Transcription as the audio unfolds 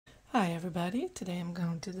Hi everybody, today I'm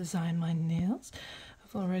going to design my nails.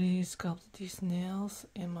 I've already sculpted these nails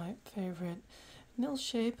in my favorite nail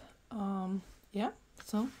shape. Yeah,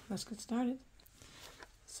 so let's get started.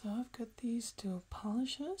 So I've got these two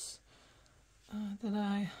polishes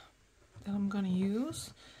that I'm going to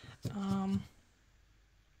use.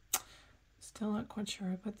 Still not quite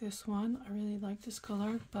sure about this one. I really like this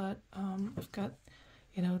color, but I've got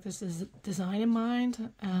this is design in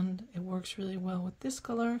mind, and it works really well with this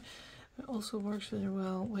color. It also works really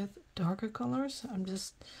well with darker colors. I'm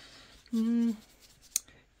just,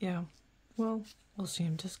 yeah, well, we'll see.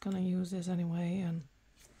 I'm just gonna use this anyway, and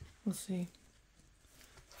we'll see.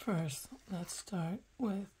 First, let's start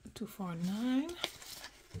with 249.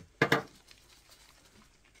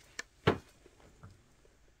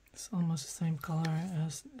 It's almost the same color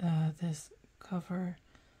as this cover,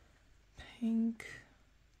 pink.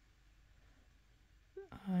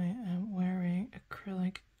 I am wearing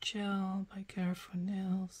Acrylic Gel by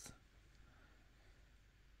CareforNailz.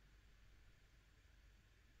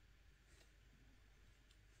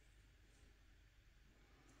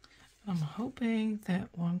 I'm hoping that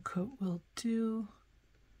one coat will do.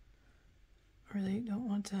 I really don't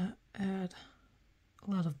want to add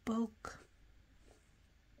a lot of bulk.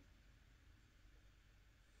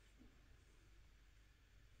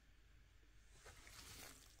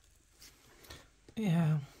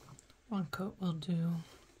 Yeah, one coat will do.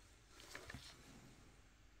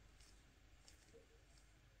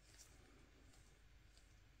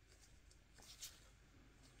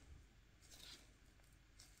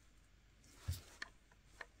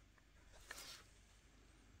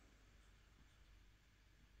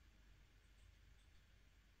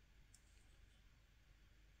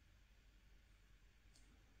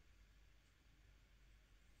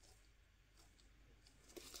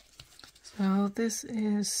 So this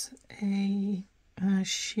is a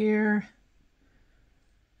sheer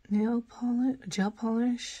nail polish, gel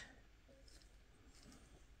polish.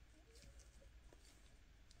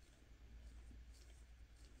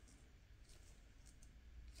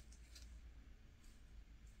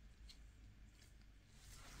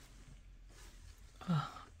 Oh,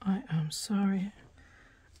 I am sorry.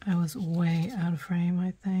 I was way out of frame,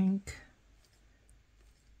 I think.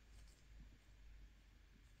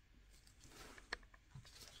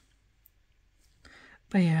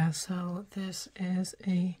 But yeah, so this is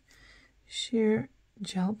a sheer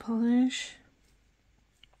gel polish.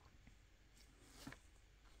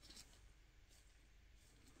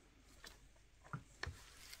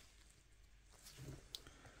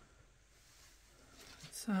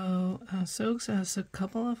 So Soakz has a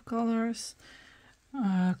couple of colors,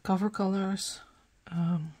 cover colors,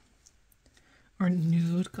 or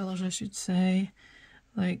nude colors I should say,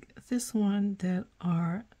 like this one, that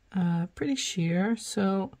are pretty sheer,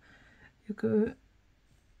 so you could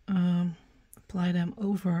apply them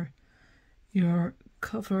over your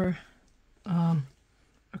cover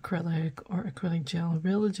acrylic or acrylic gel,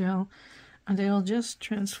 real gel, and they'll just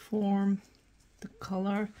transform the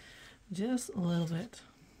color just a little bit.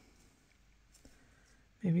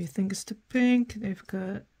 Maybe you think it's too pink. They've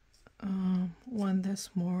got one that's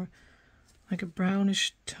more like a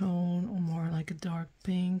brownish tone, or more like a dark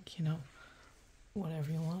pink,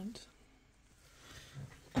 whatever you want.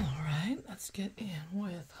 Alright, let's get in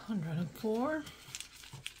with 104.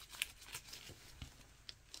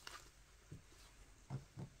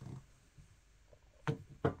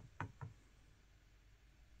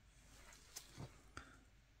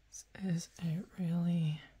 This is a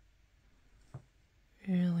really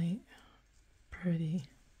pretty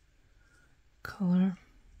color.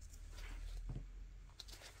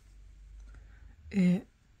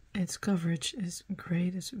 Its coverage is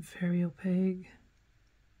great. It's very opaque.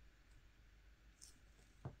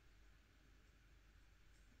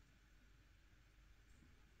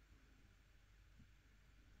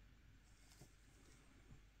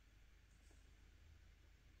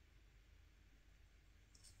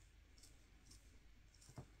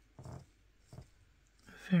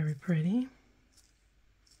 Very pretty.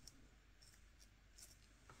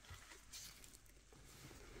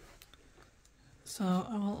 So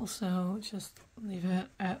I will also just leave it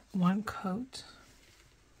at one coat.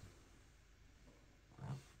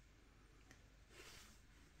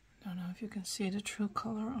 I don't know if you can see the true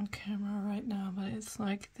color on camera right now, but it's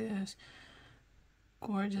like this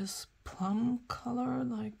gorgeous plum color,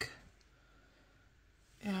 like,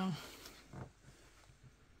 yeah.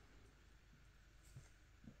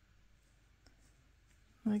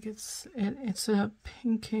 Like it's a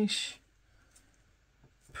pinkish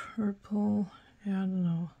purple. Yeah, I don't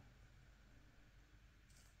know.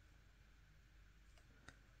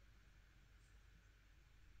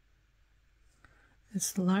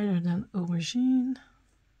 It's lighter than aubergine.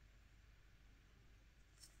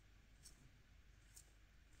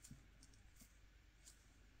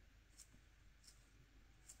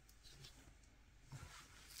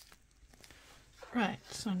 Right,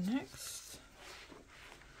 so next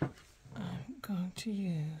I'm going to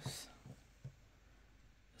use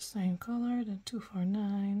the same color, the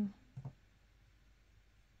 249.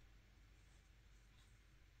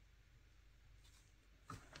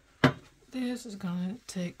 This is going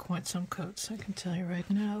to take quite some coats, I can tell you right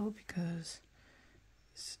now, because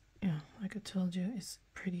it's, yeah, like I told you, it's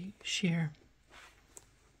pretty sheer.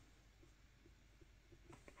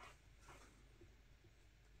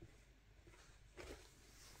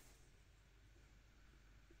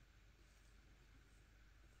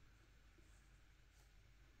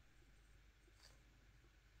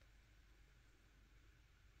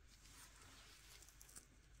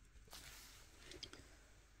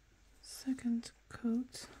 Second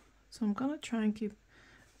coat. So I'm gonna try and keep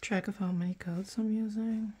track of how many coats I'm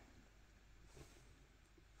using.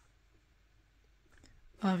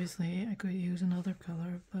 Obviously I could use another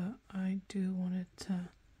color, but I do want it to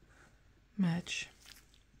match.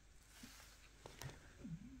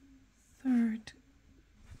 Third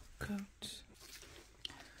coat.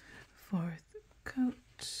 Fourth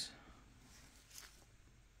coat.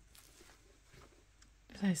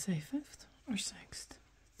 Did I say fifth or sixth?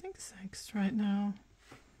 I think sixth right now.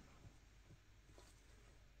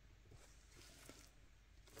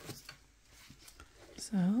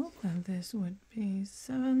 So then this would be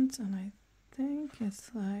seventh, and I think it's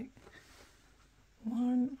like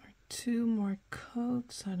 1 or 2 more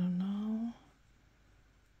coats, I don't know.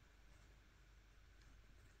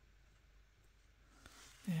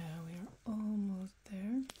 Yeah, we are almost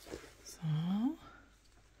there. So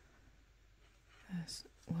this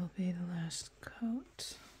will be the last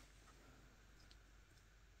coat.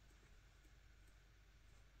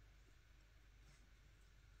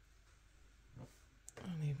 I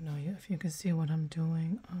don't even know if you can see what I'm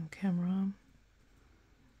doing on camera.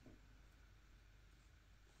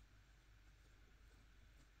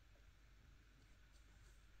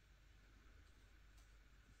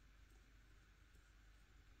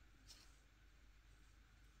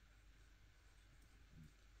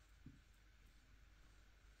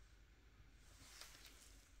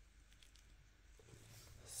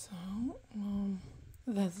 So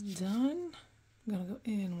that's done. I'm gonna go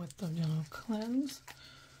in with the Gentle Cleanse.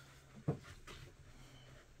 I'm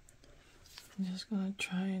just gonna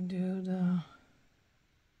try and do the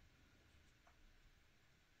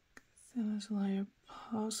thinnest layer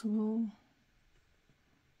possible.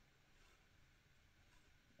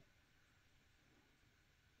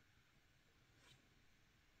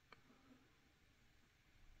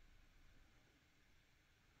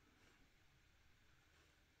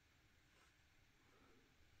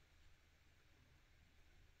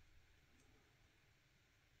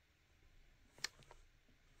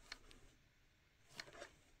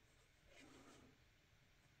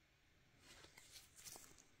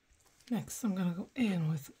 Next, I'm gonna go in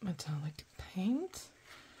with metallic paint.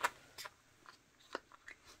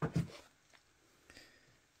 And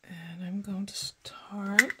I'm going to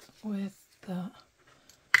start with the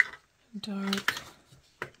dark,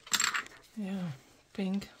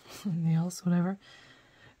 pink nails, whatever.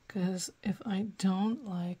 Because if I don't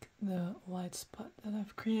like the white spot that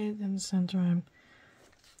I've created in the center, I'm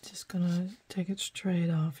just gonna take it straight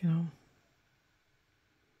off,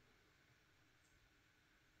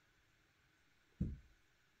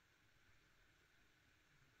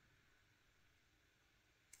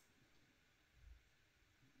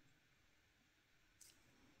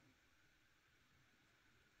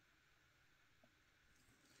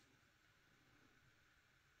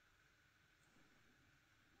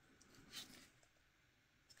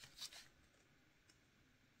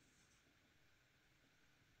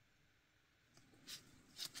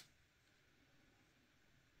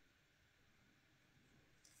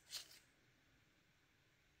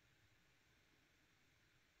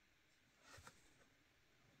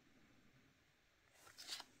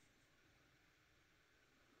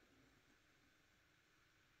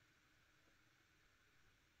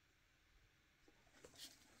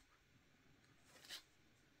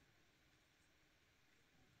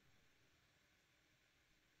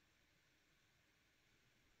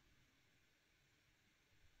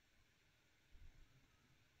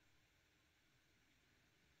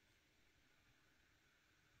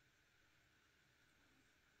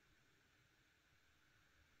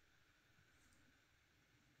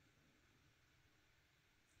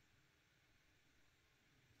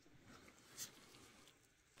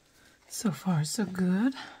 So far, so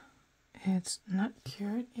good. It's not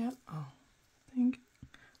cured yet. Oh, I think.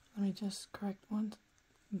 Let me just correct one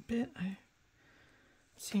bit. I've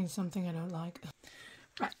seen something I don't like.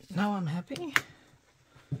 Right, now I'm happy.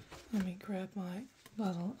 Let me grab my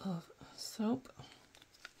bottle of soap.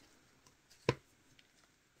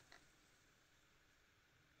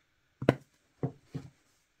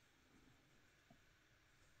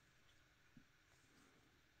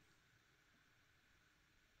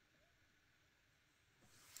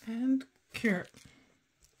 And cure.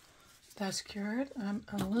 That's cured. I'm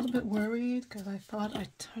a little bit worried because I thought I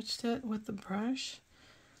touched it with the brush.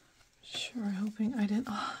 Sure, hoping I didn't.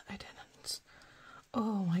 Oh, I didn't.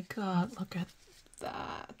 Oh my god, look at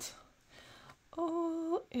that.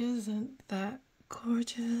 Oh, isn't that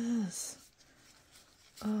gorgeous?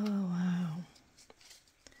 Oh, wow.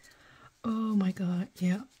 Oh my god,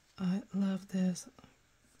 yeah, I love this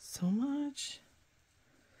so much.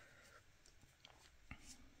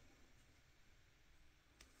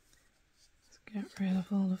 Get rid of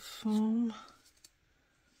all the foam.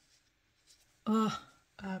 Oh,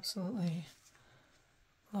 absolutely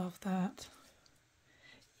love that.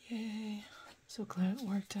 Yay. So glad it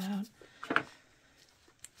worked out.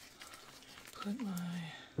 Put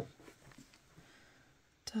my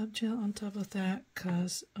top gel on top of that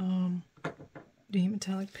because the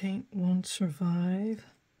metallic paint won't survive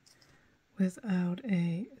without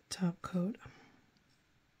a top coat.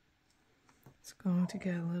 It's going to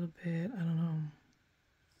get a little bit, I don't know.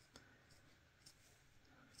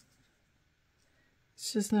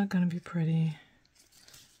 It's just not going to be pretty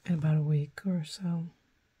in about a week or so.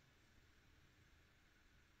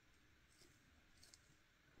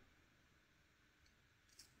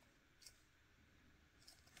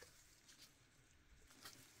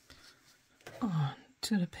 On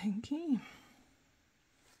to the pinky.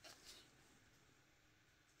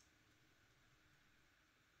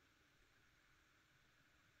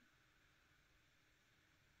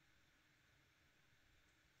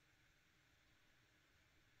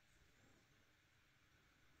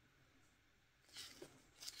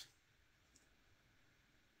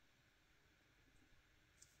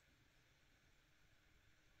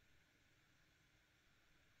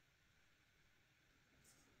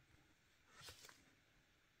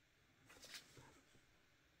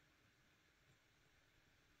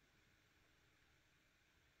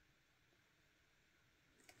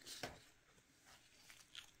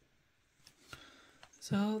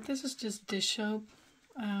 So this is just dish soap,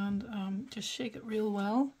 and just shake it real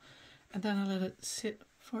well, and then I let it sit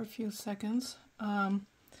for a few seconds,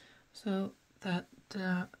 so that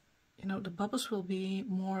you know, the bubbles will be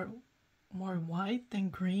more white than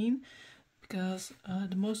green, because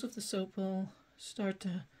the most of the soap will start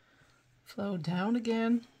to flow down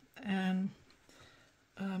again, and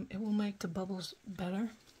it will make the bubbles better.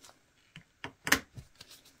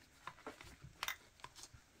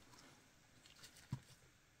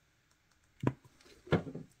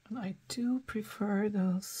 And I do prefer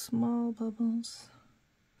those small bubbles.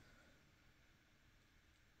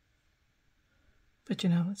 But you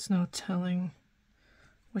know, it's no telling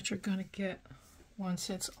what you're gonna get once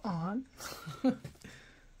it's on.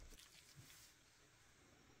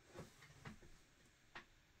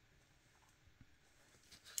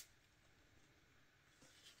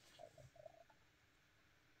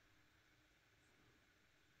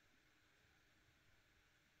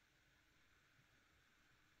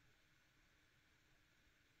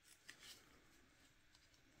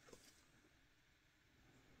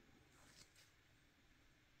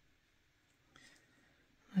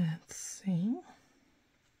 Let's see.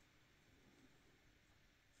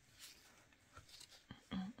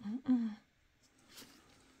 Got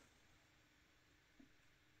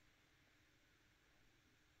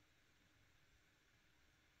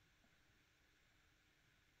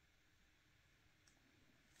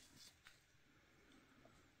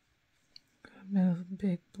a bit of a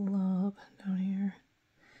big blob down here.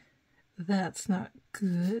 That's not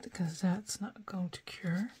good because that's not going to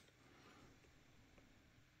cure.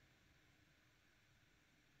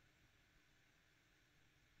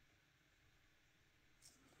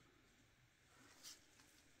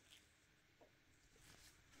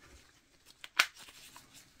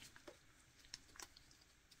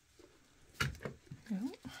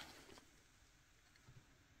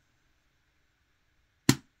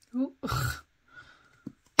 Ooh.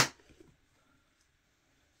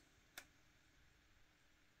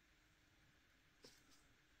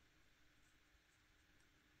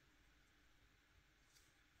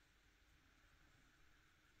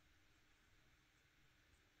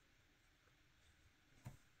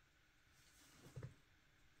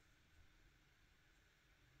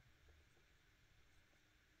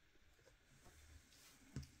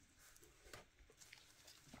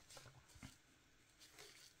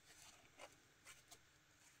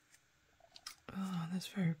 That's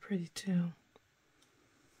very pretty too.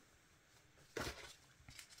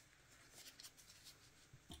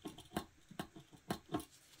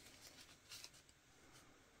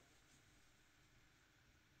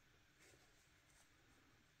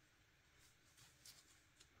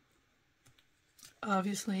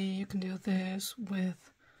 Obviously, you can do this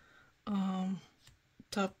with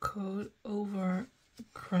top coat over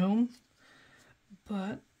chrome,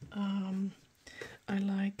 but I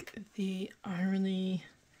like the irony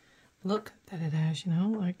look that it has, you know,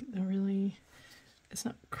 like the really, it's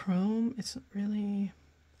not chrome, it's really,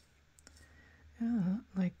 yeah,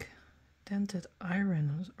 like dented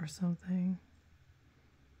iron or something.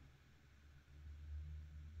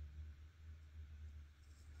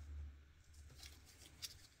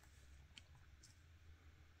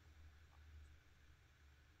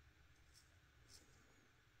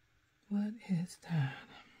 What is that?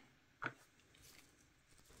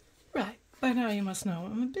 Right, by now you must know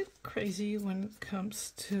I'm a bit crazy when it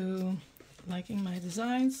comes to liking my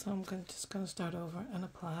designs, so I'm just gonna start over and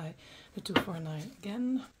apply the 249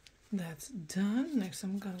 again. That's done. Next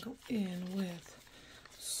I'm gonna go in with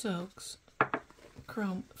Soakz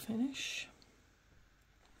Chrome Finish.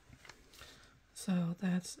 So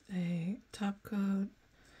that's a top coat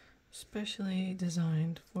specially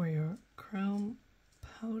designed for your chrome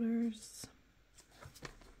powders.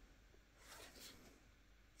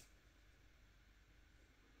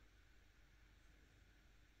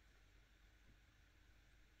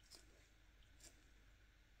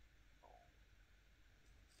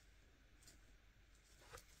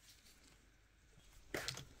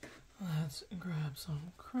 Let's grab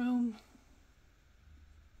some chrome.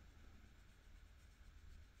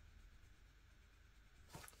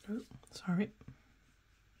 Oh, sorry.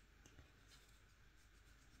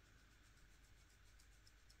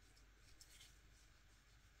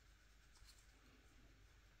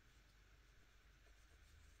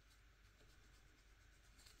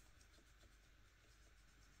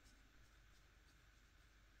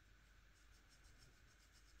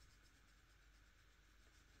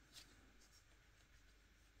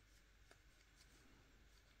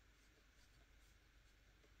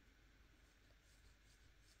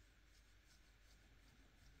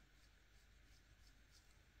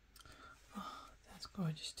 That's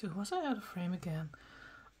gorgeous too. Was I out of frame again?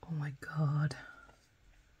 Oh my god.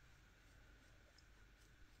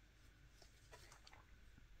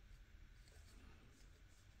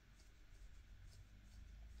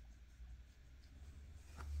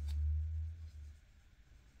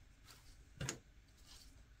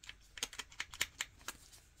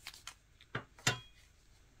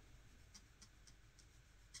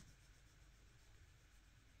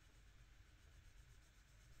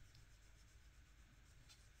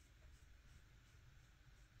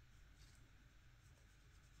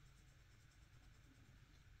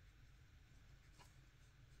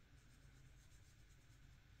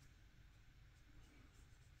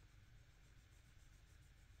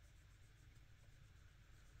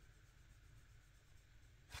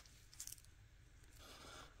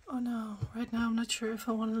 Oh no, right now I'm not sure if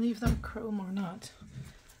I want to leave them chrome or not.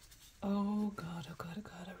 Oh god, oh god, oh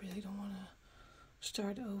god, I really don't want to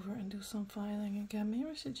start over and do some filing again. Maybe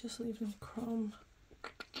I should just leave them chrome.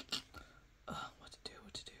 What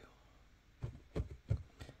to do.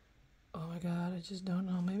 Oh my god, I just don't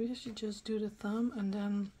know. Maybe I should just do the thumb and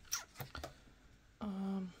then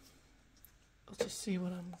I'll just see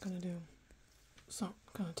what I'm gonna do. So I'm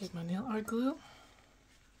gonna take my nail art glue.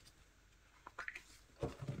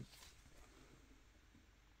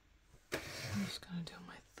 I'm just gonna do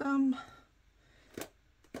my thumb.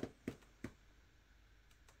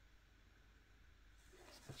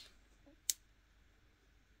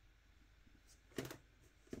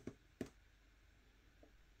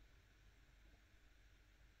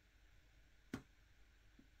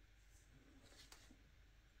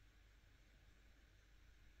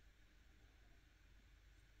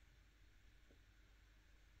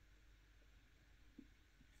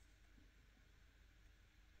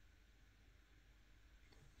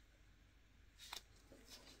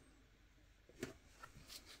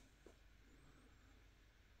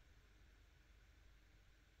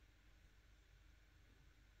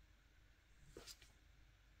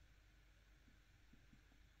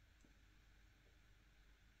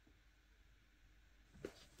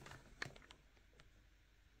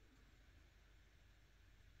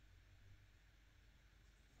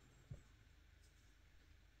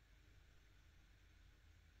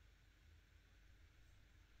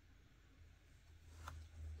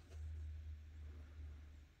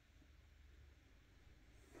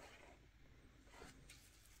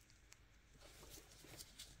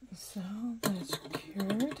 So that's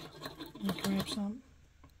cured. I'll grab some.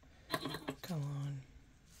 Come on.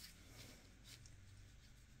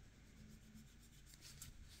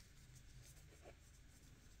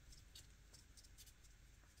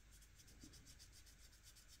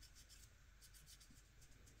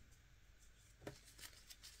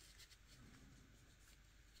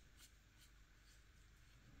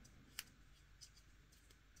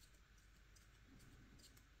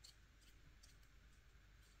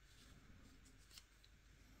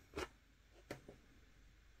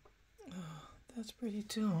 That's pretty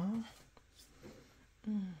too,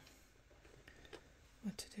 huh?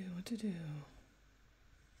 What to do, what to do?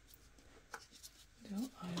 Do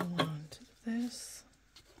I want this?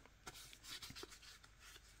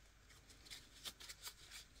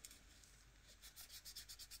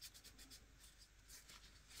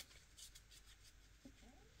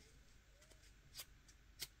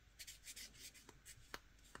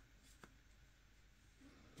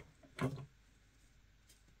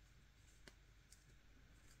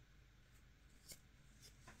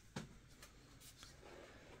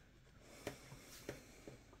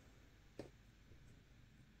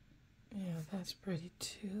 Yeah, that's pretty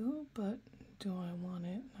too, but do I want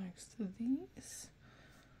it next to these?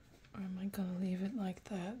 Or am I gonna leave it like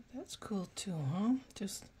that? That's cool too, huh?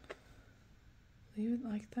 Just leave it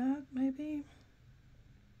like that, maybe?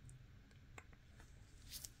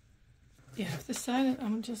 Yeah, I've decided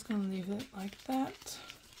I'm just gonna leave it like that.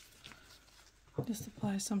 Just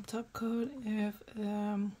apply some top coat. If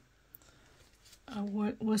I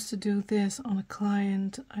was to do this on a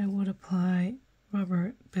client, I would apply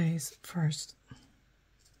rubber base first.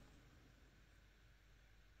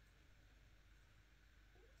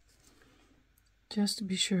 Just to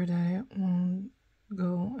be sure that it won't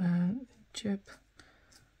go and chip.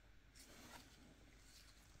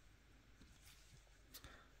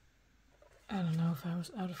 I don't know if I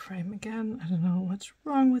was out of frame again. I don't know what's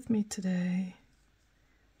wrong with me today.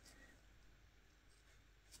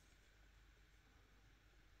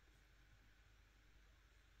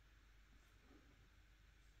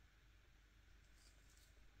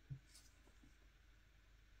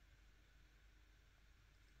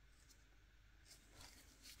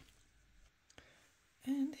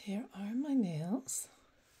 And here are my nails.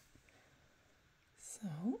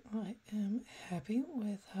 So I am happy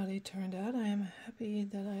with how they turned out. I am happy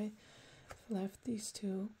that I left these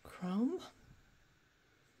two chrome.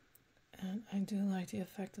 And I do like the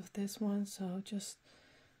effect of this one, so just,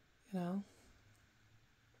 you know.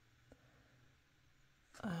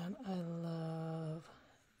 And I love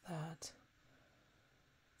that.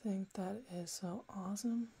 I think that is so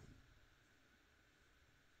awesome.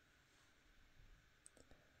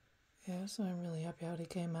 Yeah, so I'm really happy how they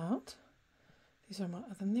came out. These are my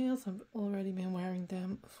other nails. I've already been wearing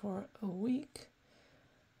them for a week.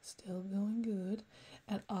 Still going good.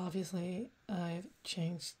 And obviously I've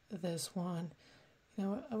changed this one. You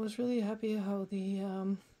know, I was really happy how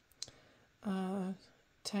the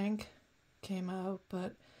tank came out,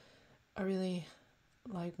 but I really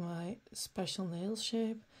like my special nail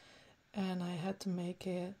shape, and I had to make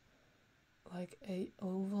it like a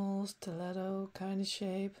oval stiletto kind of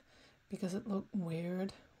shape because it looked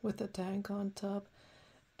weird with the tank on top.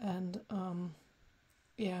 And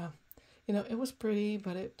yeah, you know, it was pretty,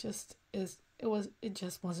 but it just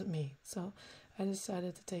wasn't me. So I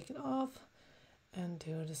decided to take it off and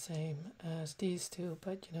do the same as these two,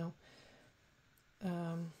 but you know,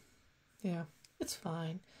 yeah, it's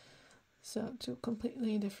fine. So two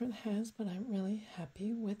completely different hands, but I'm really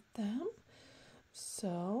happy with them.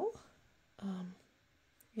 So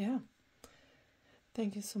yeah,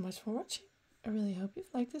 thank you so much for watching. I really hope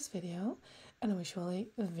you've liked this video, and I wish you all a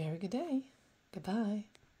very good day. Goodbye.